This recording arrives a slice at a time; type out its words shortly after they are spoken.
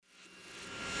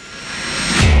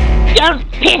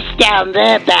Don't piss down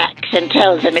their backs and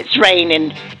tell them it's raining.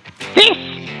 This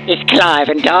is Clive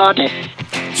and Dardis.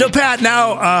 So, Pat,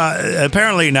 now,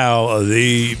 apparently now,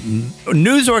 the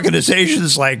news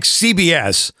organizations like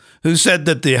CBS, who said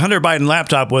that the Hunter Biden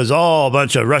laptop was all a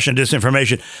bunch of Russian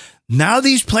disinformation, now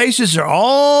these places are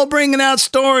all bringing out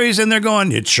stories and they're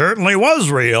going, it certainly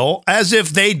was real, as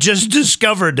if they just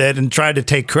discovered it and tried to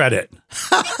take credit.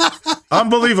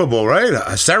 Unbelievable, right?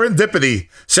 Serendipity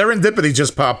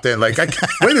just popped in. Like,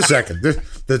 wait a second,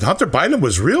 the Hunter Biden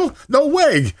was real? No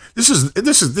way.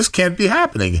 This can't be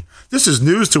happening. This is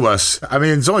news to us. I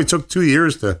mean, it's only took 2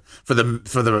 years for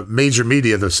the major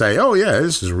media to say, oh yeah,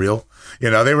 this is real.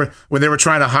 You know, when they were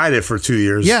trying to hide it for 2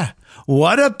 years. Yeah.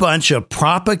 What a bunch of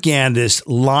propagandists,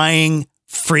 lying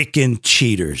freaking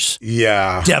cheaters.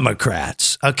 Yeah.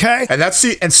 Democrats. Okay. And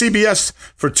CBS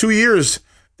for 2 years,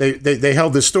 they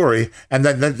held this story, and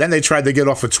then they tried to get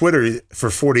off of Twitter for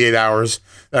 48 hours.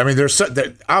 I mean, they're so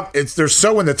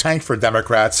in the tank for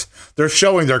Democrats. They're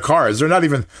showing their cards. They're not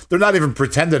even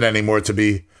pretending anymore to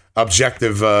be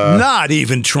objective. Not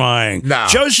even trying. No.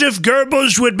 Joseph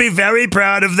Goebbels would be very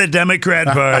proud of the Democrat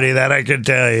Party, that I can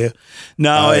tell you.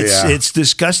 No, it's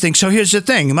disgusting. So here's the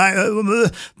thing.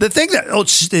 The thing that,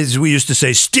 as we used to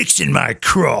say, sticks in my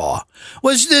craw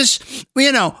was this,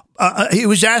 he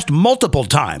was asked multiple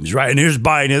times, right? And here's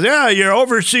Biden. Yeah,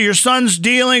 your son's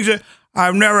dealings.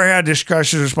 I've never had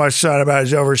discussions with my son about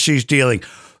his overseas dealing.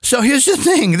 So here's the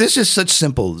thing. This is such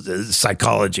simple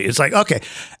psychology. It's like, okay,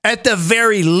 at the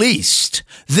very least,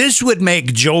 this would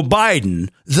make Joe Biden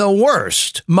the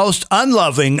worst, most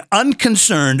unloving,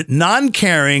 unconcerned,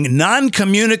 non-caring,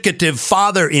 non-communicative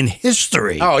father in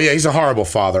history. Oh, yeah, he's a horrible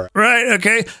father. Right,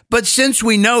 okay. But since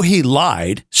we know he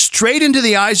lied straight into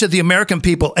the eyes of the American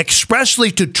people expressly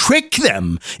to trick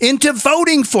them into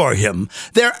voting for him,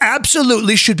 there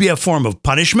absolutely should be a form of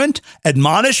punishment,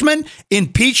 admonishment,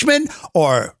 impeachment,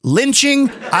 or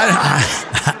lynching.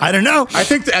 I don't know. I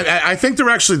think they're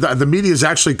actually, the media is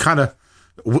actually kind of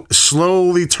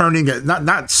slowly turning,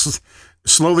 not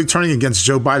slowly turning against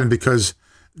Joe Biden, because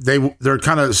they're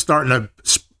kind of starting to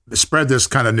spread this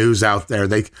kind of news out there.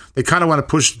 They kind of want to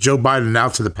push Joe Biden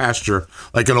out to the pasture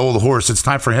like an old horse. It's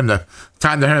time for him to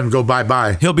go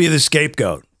bye-bye. He'll be the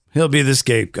scapegoat.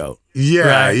 Yeah,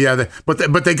 right? Yeah.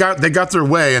 But they got their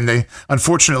way, and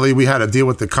unfortunately we had to deal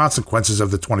with the consequences of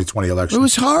the 2020 election. It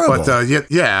was horrible. But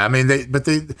yeah. I mean,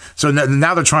 so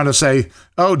now they're trying to say,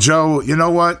 oh, Joe, you know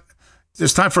what?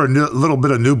 It's time for a little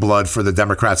bit of new blood for the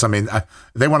Democrats. I mean,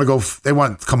 they want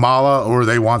Kamala, or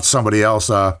they want somebody else,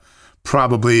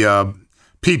 probably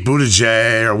Pete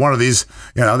Buttigieg or one of these.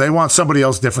 They want somebody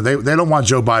else different. They don't want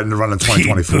Joe Biden to run in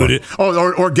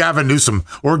 2024. Or Gavin Newsom.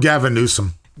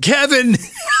 Kevin.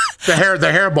 The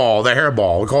hairball.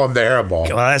 We call him the hairball.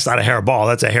 Well, that's not a hairball.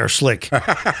 That's a hair slick.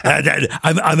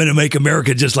 I'm going to make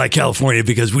America just like California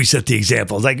because we set the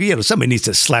example. It's like, somebody needs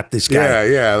to slap this guy.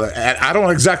 Yeah. I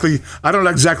don't exactly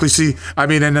see. I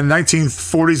mean, in the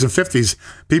 1940s and 50s,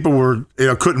 people were,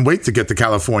 couldn't wait to get to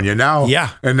California. Now, yeah.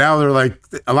 And now they're like,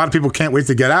 a lot of people can't wait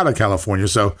to get out of California.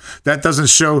 So that doesn't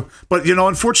show. But,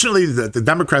 unfortunately, the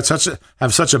Democrats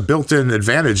have such a built-in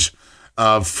advantage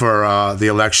for the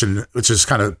election, which is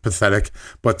kind of pathetic.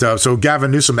 But so Gavin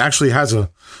Newsom actually has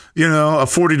a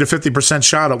 40 to 50%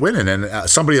 shot at winning, and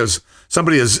somebody is,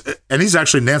 and he's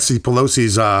actually Nancy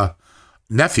Pelosi's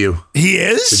nephew. He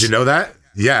is? Did you know that?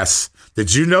 Yes.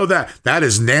 Did you know that? That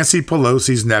is Nancy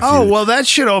Pelosi's nephew. Oh, well, that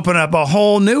should open up a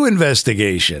whole new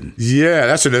investigation. Yeah,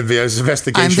 that's an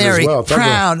investigation I'm very as well.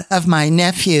 proud of my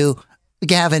nephew,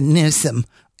 Gavin Newsom,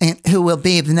 who will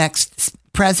be the next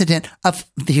president of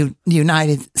the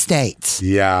United States.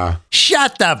 Yeah.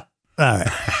 Shut up. All right.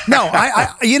 No, for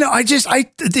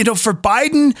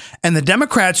Biden and the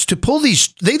Democrats to pull they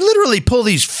literally pull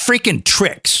these freaking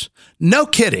tricks. No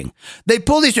kidding. They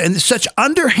pull these, and such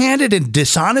underhanded and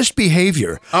dishonest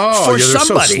behavior for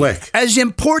somebody so as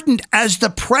important as the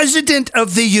president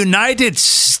of the United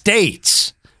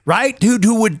States. Right?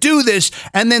 Who would do this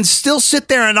and then still sit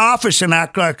there in office and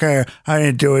act like I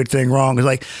didn't do anything wrong. It's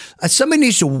like somebody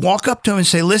needs to walk up to him and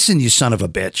say, listen, you son of a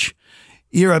bitch,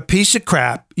 you're a piece of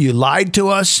crap. You lied to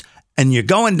us and you're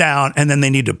going down. And then they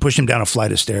need to push him down a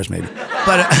flight of stairs maybe.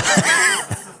 But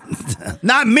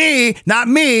not me,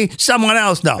 someone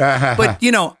else. No. But,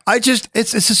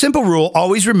 it's a simple rule.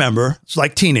 Always remember, it's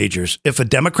like teenagers. If a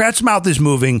Democrat's mouth is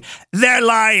moving, they're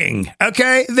lying.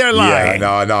 Okay? They're lying.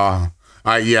 Yeah, no.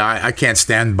 I can't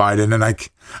stand Biden, and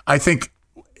I think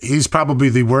he's probably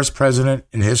the worst president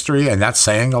in history, and that's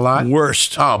saying a lot.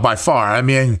 Worst. Oh, by far. I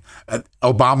mean,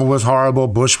 Obama was horrible.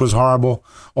 Bush was horrible.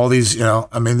 All these, there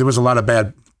was a lot of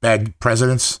bad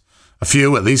presidents. A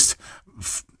few, at least.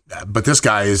 but this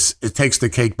guy it takes the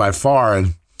cake by far.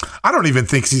 And I don't even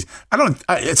think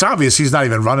it's obvious he's not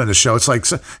even running the show. It's like,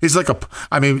 he's like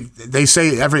they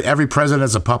say every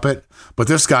president's a puppet, but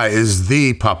this guy is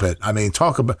the puppet. I mean,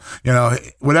 talk about,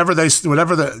 whatever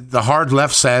the hard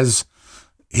left says,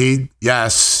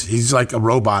 he's like a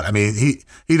robot. I mean,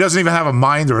 he doesn't even have a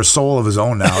mind or a soul of his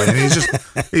own now. And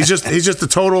he's just a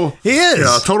total,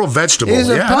 total vegetable. He's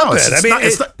a puppet.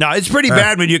 It's pretty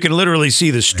bad when you can literally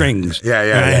see the strings.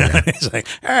 Yeah. It's like,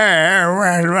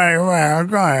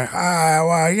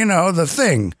 the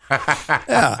thing.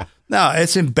 Yeah. No,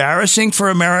 it's embarrassing for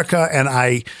America, and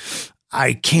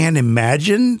I can't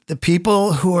imagine the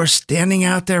people who are standing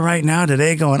out there right now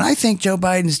today going, I think Joe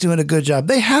Biden's doing a good job.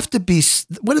 They have to be,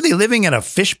 what are they, living in a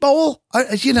fishbowl?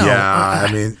 Yeah,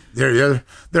 I mean,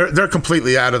 they're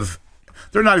completely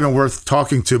they're not even worth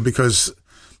talking to because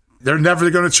they're never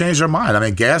going to change their mind. I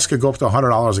mean, gas could go up to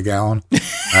 $100 a gallon.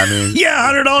 I mean, yeah,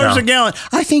 $100 a gallon.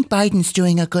 I think Biden's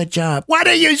doing a good job. What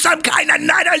are you, some kind of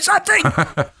nut or something?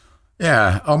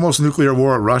 Yeah, almost nuclear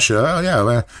war at Russia. Oh, yeah,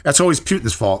 well, that's always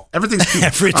Putin's fault. Everything's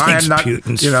Putin's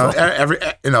fault.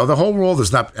 The whole world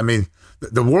is not. I mean,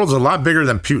 the world's a lot bigger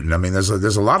than Putin. I mean, there's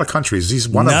a lot of countries. He's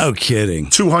one of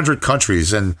kidding 200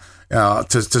 countries, and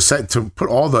to put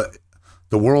all the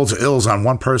world's ills on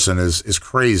one person is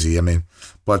crazy. I mean,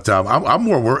 but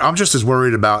I'm just as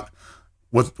worried about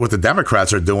what the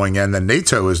Democrats are doing and the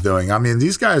NATO is doing. I mean,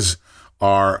 these guys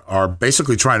are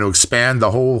basically trying to expand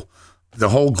the whole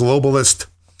globalist,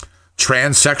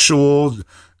 transsexual,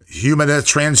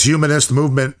 transhumanist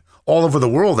movement all over the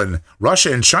world. And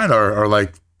Russia and China are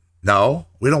like, no,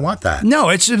 we don't want that. No,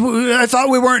 I thought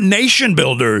we weren't nation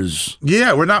builders.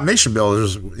 Yeah, we're not nation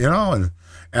builders, And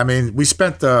I mean, we're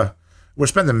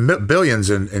spending billions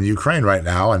in Ukraine right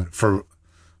now, and for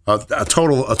a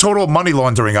total money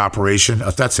laundering operation.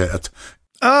 That's it.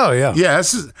 Oh, yeah. Yeah,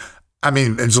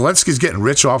 and Zelensky's getting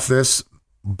rich off this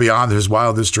beyond his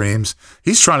wildest dreams.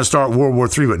 He's trying to start World War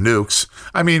III with nukes.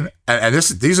 I mean, and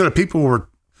these are the people we're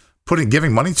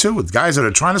giving money to, with guys that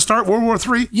are trying to start World War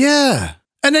III. Yeah.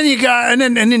 And then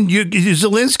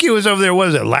Zelensky was over there.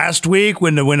 Was it last week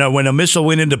when a missile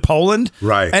went into Poland?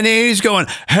 Right. And he's going,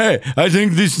 "Hey, I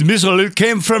think this missile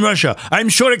came from Russia. I'm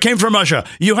sure it came from Russia.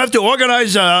 You have to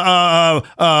organize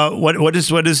what is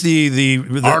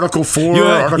the Article 4,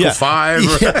 Article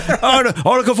 5,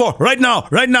 Article 4 right now.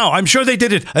 I'm sure they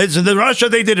did it. It's in Russia.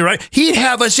 They did it right. He'd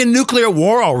have us in nuclear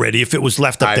war already if it was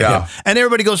left up to him. And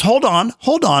everybody goes, hold on.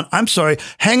 I'm sorry.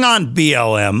 Hang on,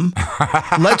 BLM.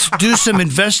 Let's do some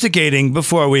investigating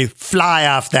before we fly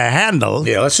off the handle.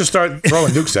 Yeah, let's just start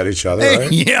throwing nukes at each other, right?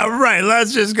 Yeah, right.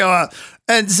 Let's just go out.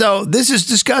 And so this is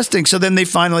disgusting. So then they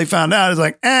finally found out. It's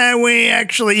like,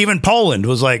 even Poland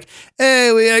was like,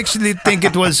 we actually think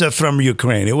it was from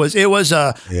Ukraine. It was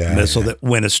a missile that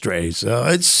went astray. So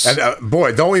it's... And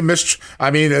boy, don't we miss...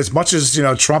 I mean, as much as,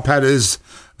 Trump had his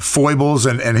foibles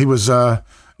and he was,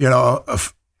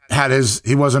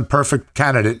 he wasn't perfect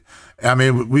candidate. I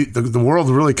mean, the world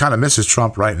really kind of misses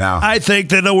Trump right now. I think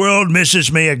that the world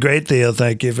misses me a great deal.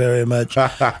 Thank you very much.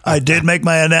 I did make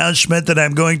my announcement that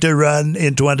I'm going to run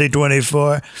in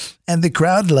 2024, and the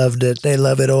crowd loved it. They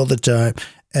love it all the time.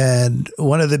 And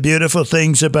one of the beautiful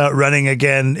things about running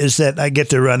again is that I get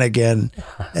to run again.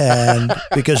 And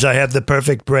because I have the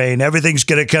perfect brain, everything's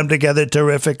going to come together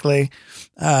terrifically.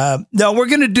 Now, we're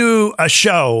going to do a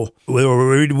show where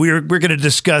we're going to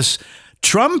discuss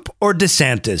Trump or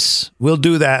DeSantis. We'll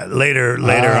do that later on.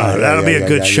 That'll be a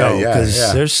good show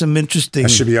because there's some interesting... That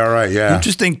should be all right, yeah.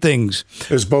 Interesting things.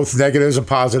 There's both negatives and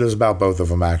positives about both of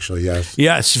them, actually, yes.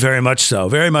 Yes, very much so.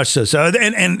 Very much so. So,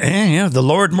 and the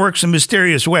Lord works in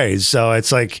mysterious ways. So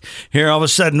it's like here all of a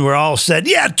sudden we're all said,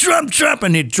 yeah, Trump,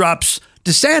 and he drops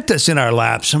DeSantis in our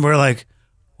laps. And we're like,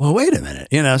 well, wait a minute,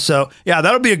 So yeah,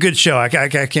 that'll be a good show. I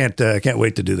can't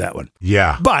wait to do that one.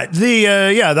 Yeah. But the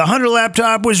Hunter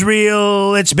laptop was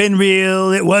real. It's been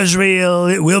real. It was real.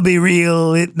 It will be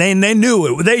real. They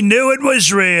knew it. They knew it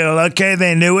was real. Okay,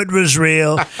 they knew it was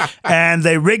real, and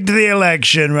they rigged the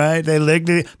election, right? They rigged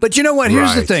it. But you know what?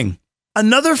 Here's the thing.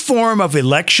 Another form of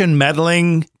election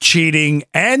meddling, cheating,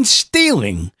 and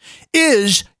stealing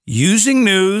is using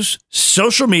news,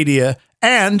 social media,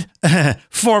 and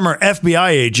former FBI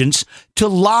agents to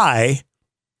lie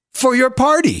for your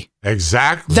party.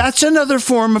 Exactly. That's another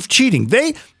form of cheating.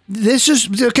 This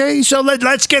is okay. So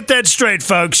let's get that straight,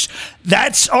 folks.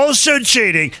 That's also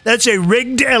cheating. That's a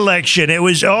rigged election. It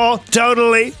was all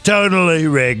totally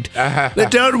rigged. But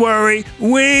don't worry.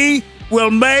 We will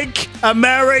make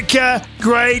America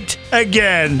great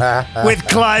again with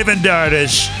Clive and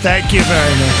Dardis. Thank you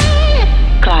very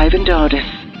much. Clive and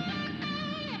Dardis.